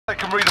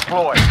can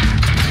redeploy.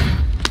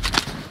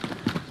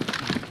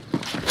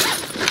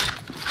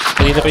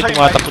 Kanina pa yung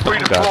tumatakot ako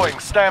Redeploying.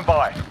 Stand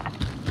by.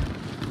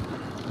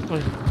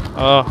 Uy.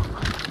 Oo.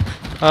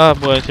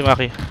 Buhay si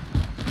Maki.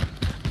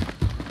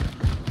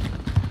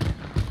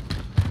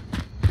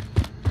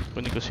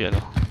 Kunin ko si ano.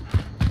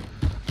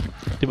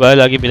 Diba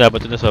lagi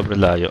binabato na sobrang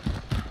layo.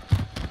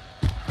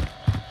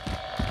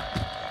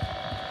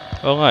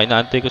 Oo nga,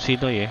 inaantay ko si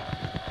Noy eh.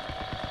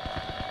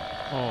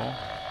 Oo.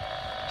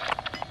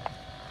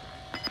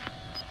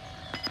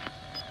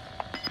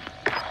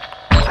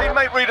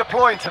 Teammate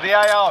redeploying to the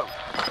AO.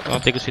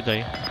 Inaantay ko si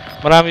Noy.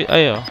 Marami,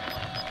 ayo.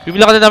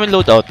 Bibila ka na namin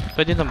loadout.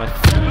 Pwede naman.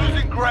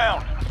 Losing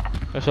ground.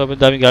 Kasi sobrang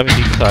daming gamit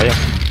dito, sayang.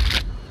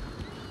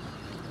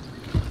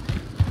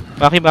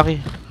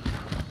 Maki.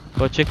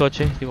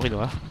 Kotse. Hindi mo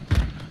kinuha.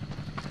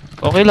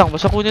 Okay lang,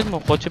 basta kunin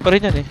mo. Kotse pa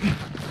rin yan eh.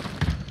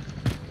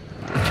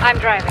 I'm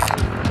driving.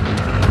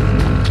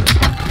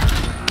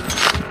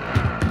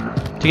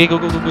 Sige, go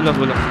lang.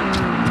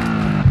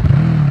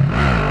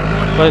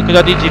 Kung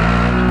natin jeep.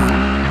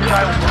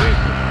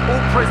 All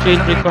prisoners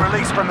have been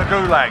released from the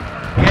gulag.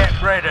 Get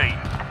ready.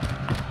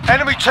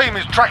 Enemy team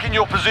is tracking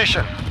your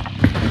position.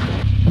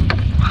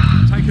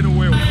 Taking a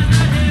wheel.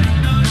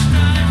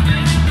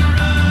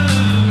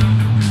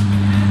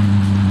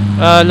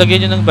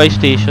 Lagyan nyo ng buy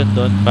station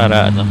doon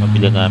para ano,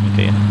 mabila namin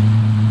kayo.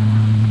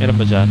 Meron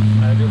ba dyan?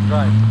 We'll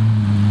drive.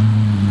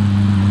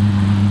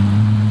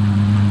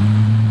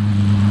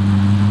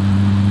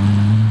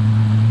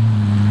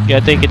 Kaya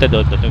tayo kita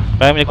doon.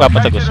 Parang may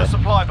nagpapatagos Located a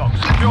supply box.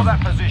 Secure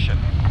that position.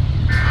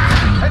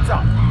 Heads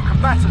up.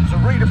 Combatants are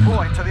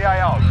redeploying to the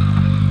AO.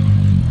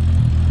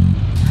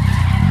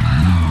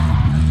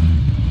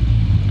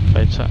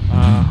 Kahit sa...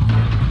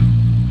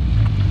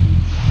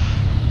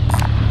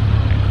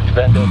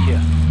 Vendor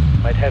here.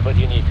 Might have what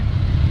you need.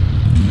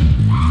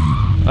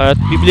 At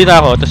bibili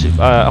na ako, tapos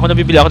ako na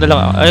bibili, ako na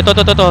lang. Ay, ito,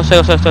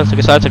 sige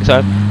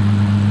saan.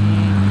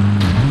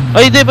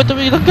 Ay, hindi, ba't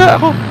tumilang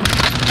ka ako?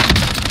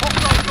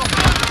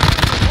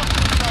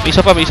 May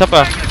isa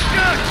pa.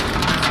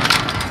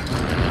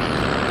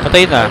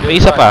 Patay na, may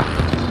isa pa.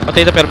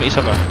 Patay na pero may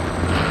isa pa.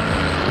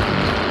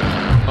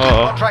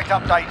 Oo. Contract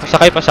updated.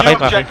 Sakay pa, New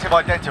Maki. objective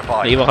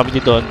identified. Naiwan kami ni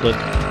Don.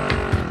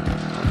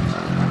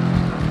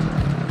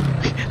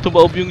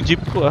 Tumaob yung jeep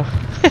ko ah.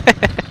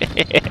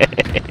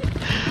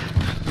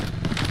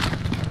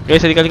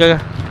 Guys, halika ka.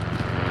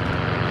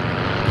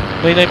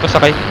 Noy,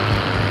 pasakay.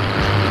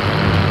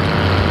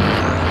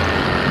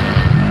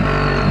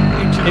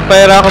 May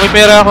pera ako.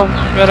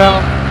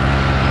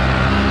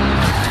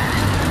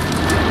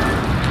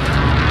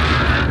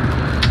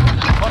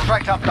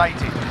 Contract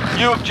updated.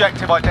 New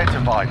objective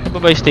identified.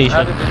 Buy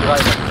station.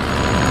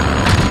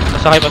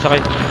 Pasakay.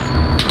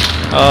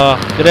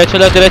 Diretso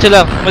lang.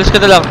 Malis ka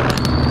na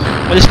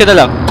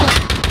lang.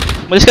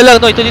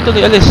 Noy, dito.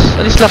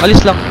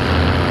 Alis lang.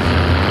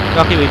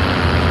 Rocky, wait.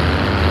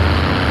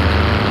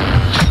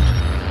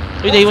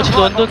 Uy, naiwan si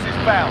Don.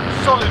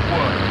 Solid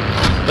work.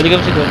 Balikan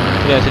mo si Don.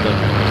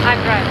 I'm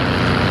driving.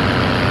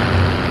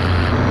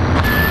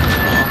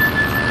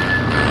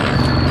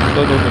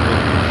 Go.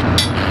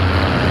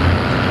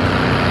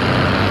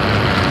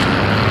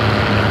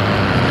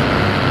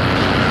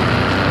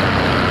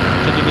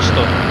 Saan yung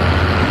gusto?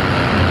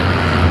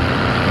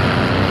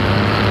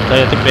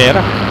 Tayo natin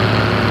pera.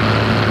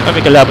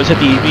 May kalaban sa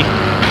TV.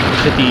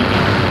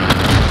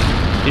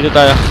 Dito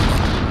tayo.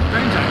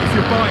 Vendor, if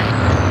you're buying.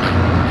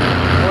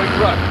 Point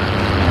truck.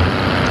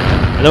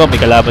 Alam mo, may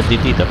kalaban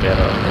dito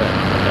pero...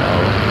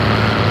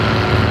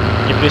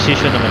 Yung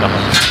precision naman ako.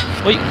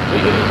 Uy.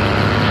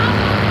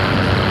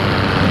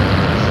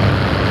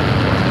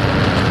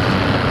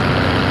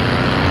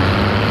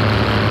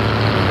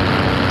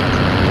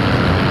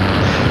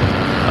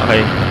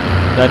 Okay.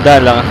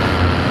 Dahan-dahan lang ah.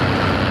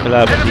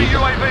 Kalaban Enemy dito.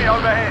 UAV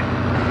overhead.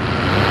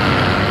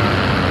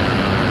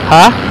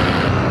 Ha?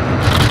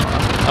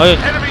 Oh, yun.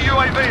 Enemy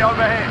UAV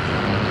overhead.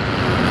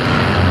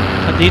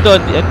 Andito.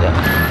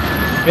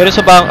 Meron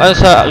sa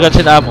sa guns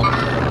and ammo.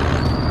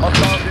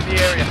 Hostiles in the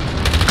area.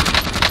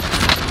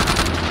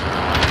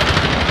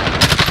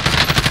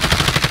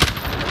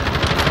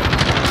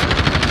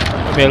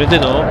 Meron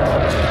din oh.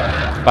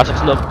 Pasok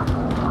sa loob.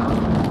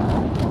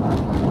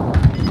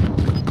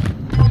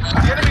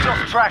 The enemy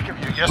lost track of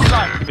you. You're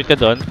safe. Ipit ka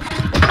doon.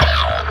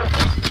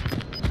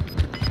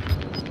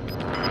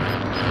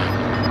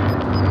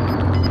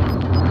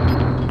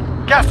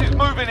 Gas is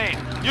moving in.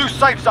 New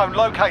safe zone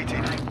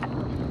located.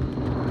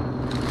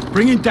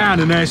 Bringing down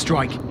an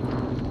airstrike.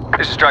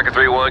 This is Striker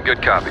 3-1,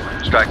 good copy.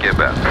 Strike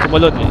inbound.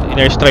 Tumalon.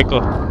 In-airstrike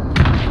ko.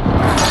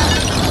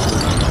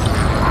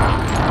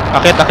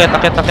 Akit.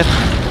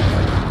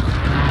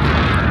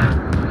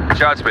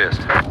 Shots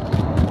missed.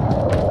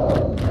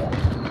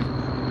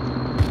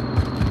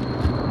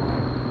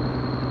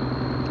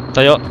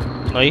 Tayo.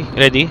 Noy,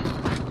 ready?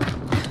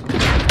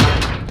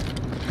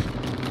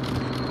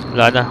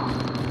 Wala na.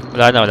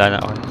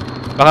 Okay.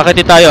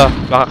 Makakiti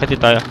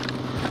tayo.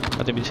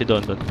 Matibid si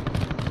Don.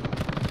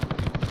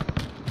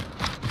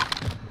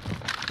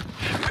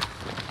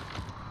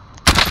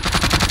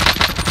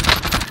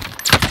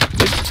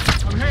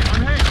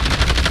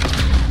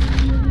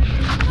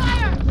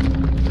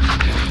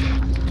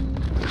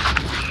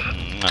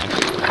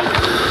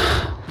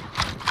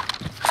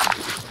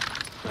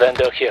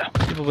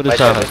 pumunta Might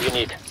sa have akin. what you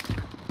need.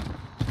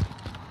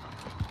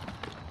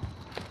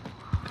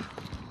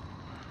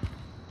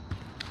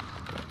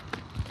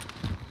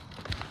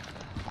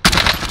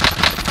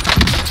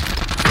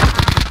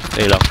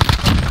 Tayo lang.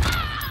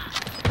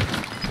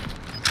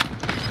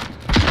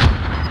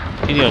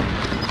 Sino yun?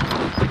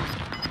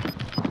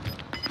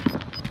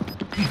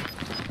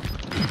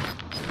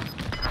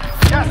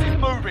 Gas is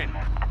moving.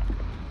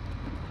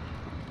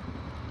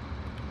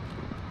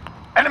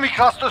 Enemy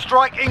cluster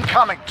strike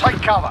incoming.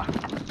 Take cover.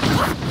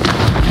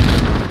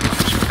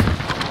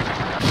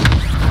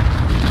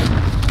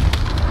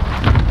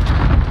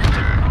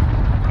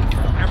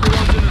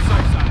 Everyone's in the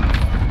safe zone.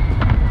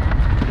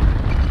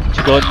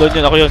 Si Don Don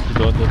yun. Ako yun. Si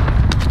Don Don.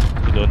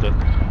 Si Don Don.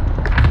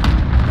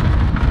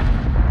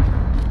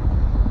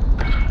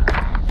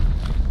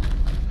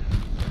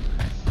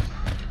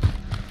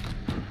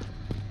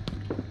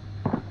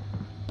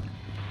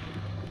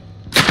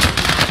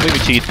 Uy, may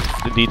cheat.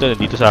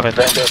 Nandito sa akin.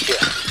 Vendor here.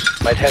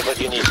 Might have what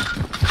you need.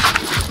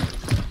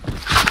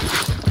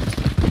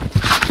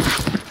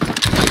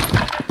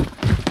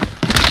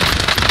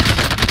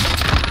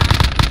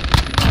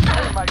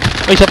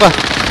 Ay, isa pa.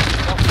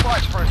 They'll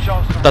fight for a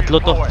chance to Tatlo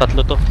to. redeploy.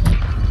 Tatlo to.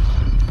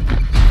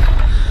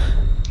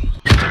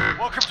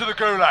 Welcome to the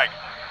Gulag.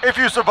 If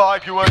you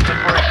survive, you earn the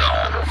free.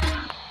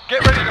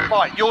 Get ready to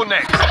fight. You're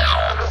next.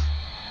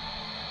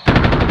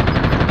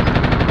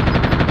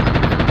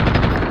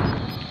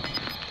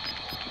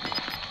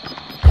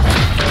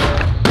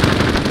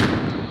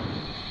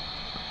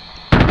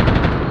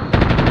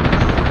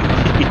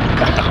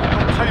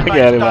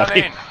 Nangyari, Teammates done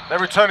Maki. in. They're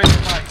returning to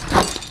base.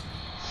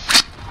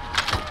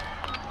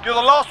 You're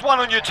the last one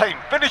on your team.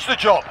 Finish the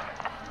job.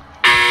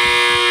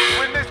 You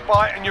win this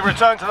fight and you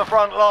return to the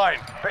front line.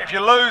 But if you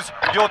lose,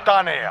 you're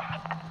done here.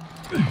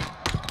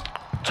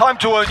 Time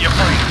to earn your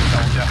freedom,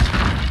 soldier.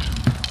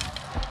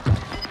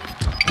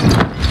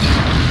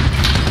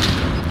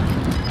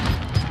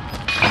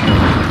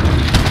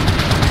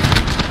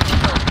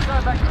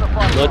 Turn back to the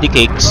front. Lodi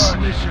cakes.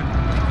 Mission.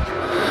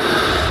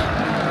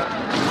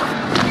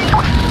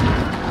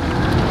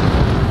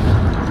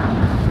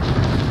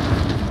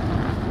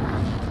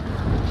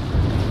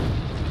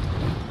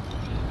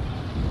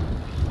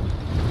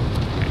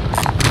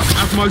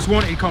 That's most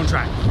wanted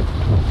contract.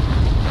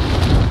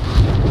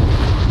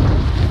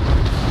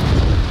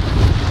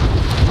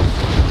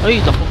 Ay,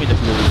 naku, may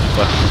nag-load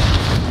pa.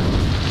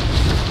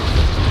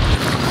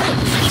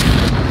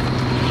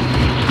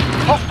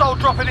 Hostile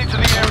dropping into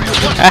the area.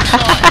 Watch the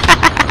side.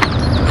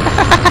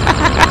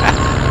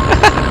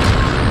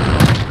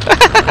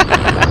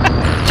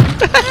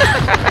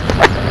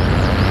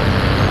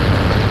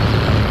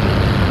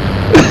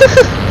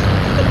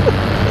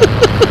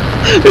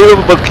 Ayaw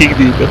mo mag-king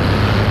dito.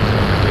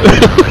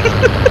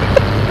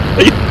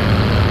 Ayun.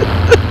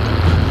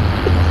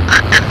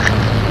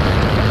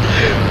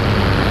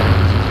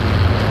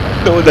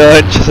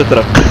 Naunahan siya sa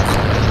truck.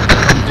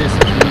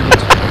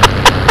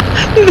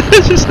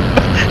 Naunahan siya sa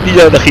truck. Hindi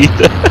niya ako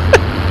nakita.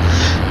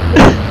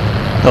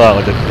 Tawa ako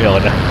dun. Ayoko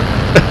na.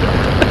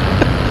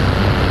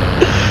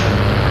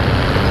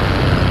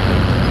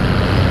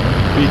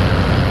 Uy.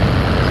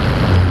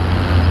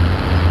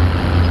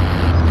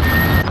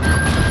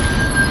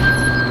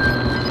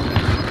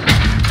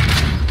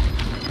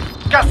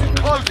 Gas is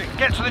closing.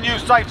 Get to the new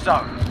safe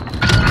zone.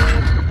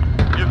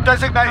 You've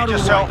designated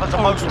yourself as the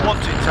most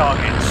wanted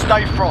target.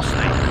 Stay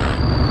frosty.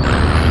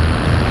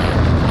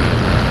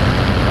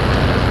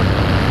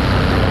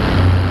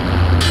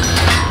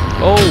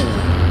 Oh!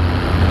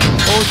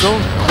 Oh,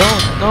 don't,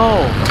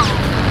 no!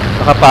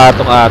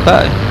 Nakapatong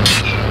ata eh.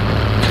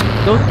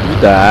 Don't do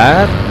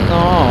that.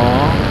 No.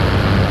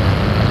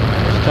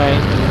 Just trying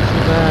to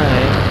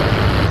survive.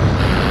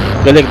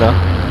 Galing, no?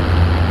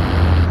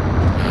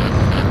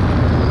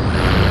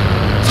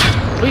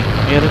 Uy,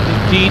 meron din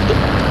dito.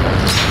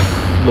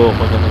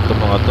 Loko naman itong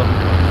mga to.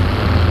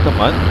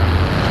 Naman.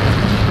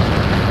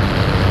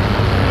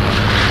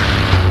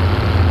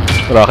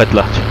 Rocket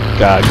launcher.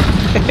 Gag.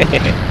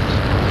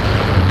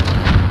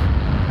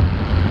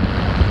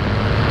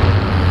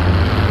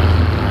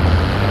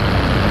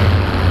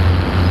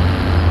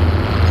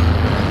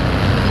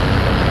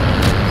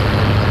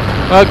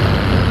 Wag!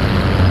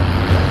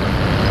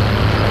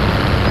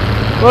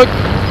 Wag!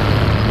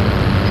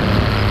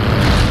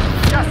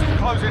 Gas is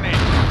closing in.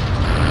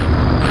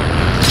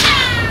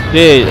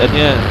 Hindi, ano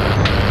yan?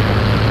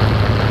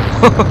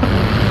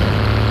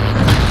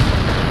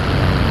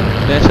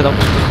 Kaya siya lang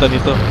pupunta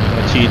nito.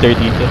 Mga cheater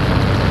dito.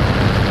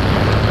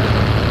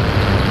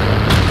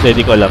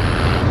 Hindi ko alam.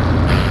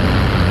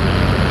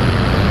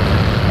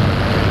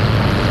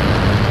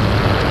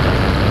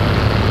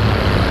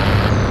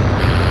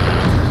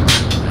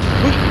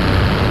 Uy!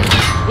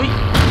 Uy!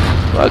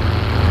 Wag!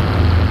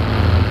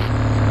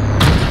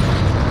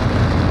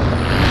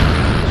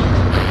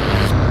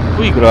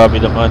 Uy, grabe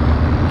naman.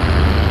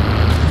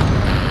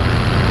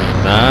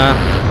 Na.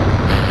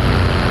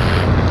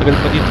 Tagal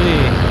pa dito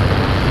eh.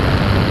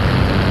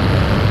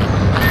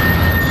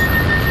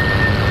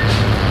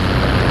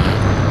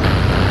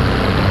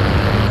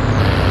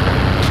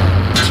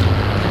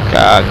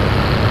 Gago.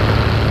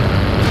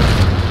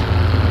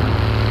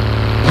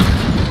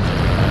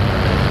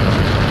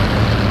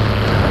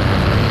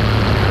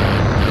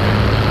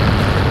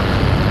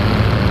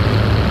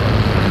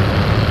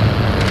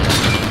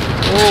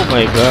 Oh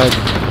my god.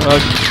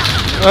 Wag.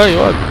 Ay,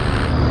 wag.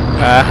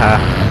 Aha.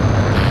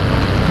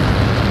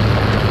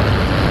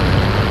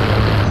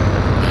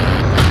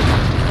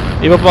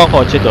 Iba pa ang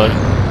kotse doon.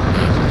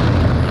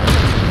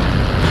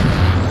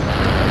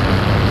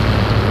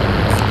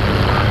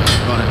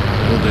 Right,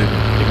 will do.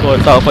 Ikaw,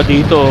 tao pa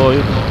dito.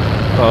 Yun, oh.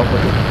 Tao pa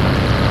dito.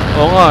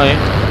 Oo nga eh.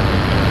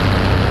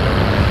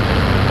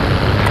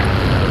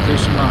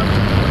 Location marked.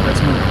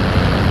 Let's move.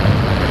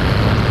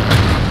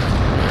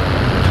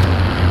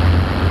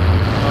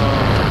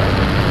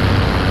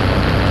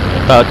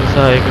 Tao doon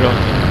sa high ground.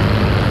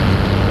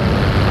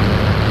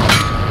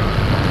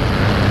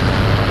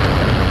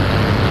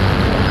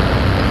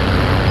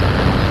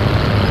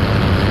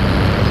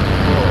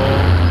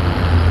 Oo.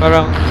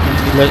 Parang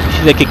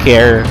she like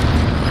care.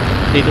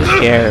 They don't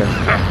care.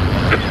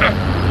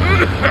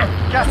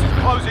 Gas is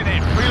closing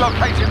in.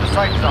 Relocating the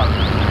safe zone.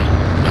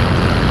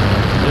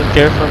 Don't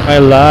care for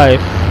my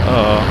life.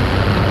 Oo.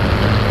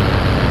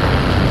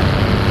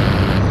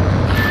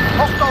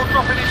 Hostile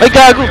dropping into Ay, the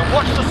gago! area.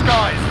 Watch the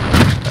skies.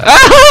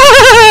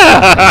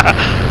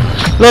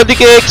 Lodi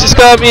Cakes is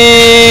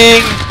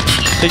coming!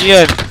 Saan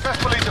yan?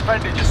 Successfully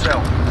defended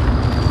yourself.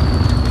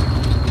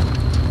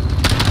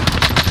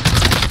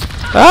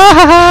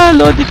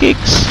 Lodi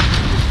Cakes!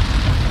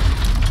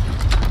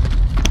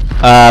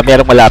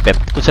 Merong malapit.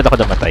 Kung saan ako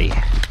namatay.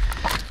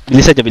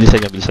 Bilisan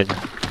nyo.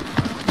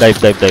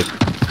 Dive.